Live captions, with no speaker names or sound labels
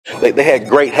They had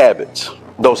great habits.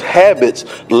 Those habits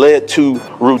led to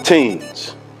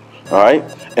routines. All right.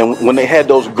 And when they had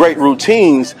those great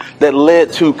routines, that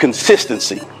led to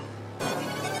consistency.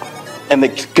 And the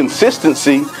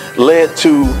consistency led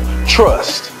to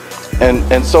trust.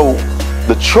 And so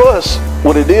the trust,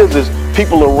 what it is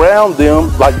people around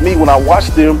them, like me, when I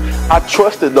watched them, I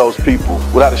trusted those people.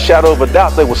 Without a shadow of a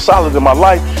doubt, they were solid in my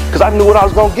life because I knew what I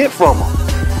was going to get from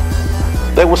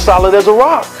them. They were solid as a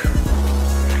rock.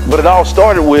 But it all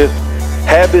started with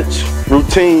habits,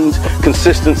 routines,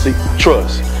 consistency,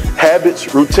 trust.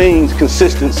 Habits, routines,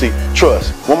 consistency,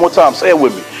 trust. One more time, say it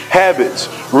with me. Habits,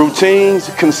 routines,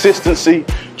 consistency,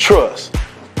 trust.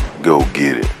 Go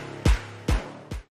get it.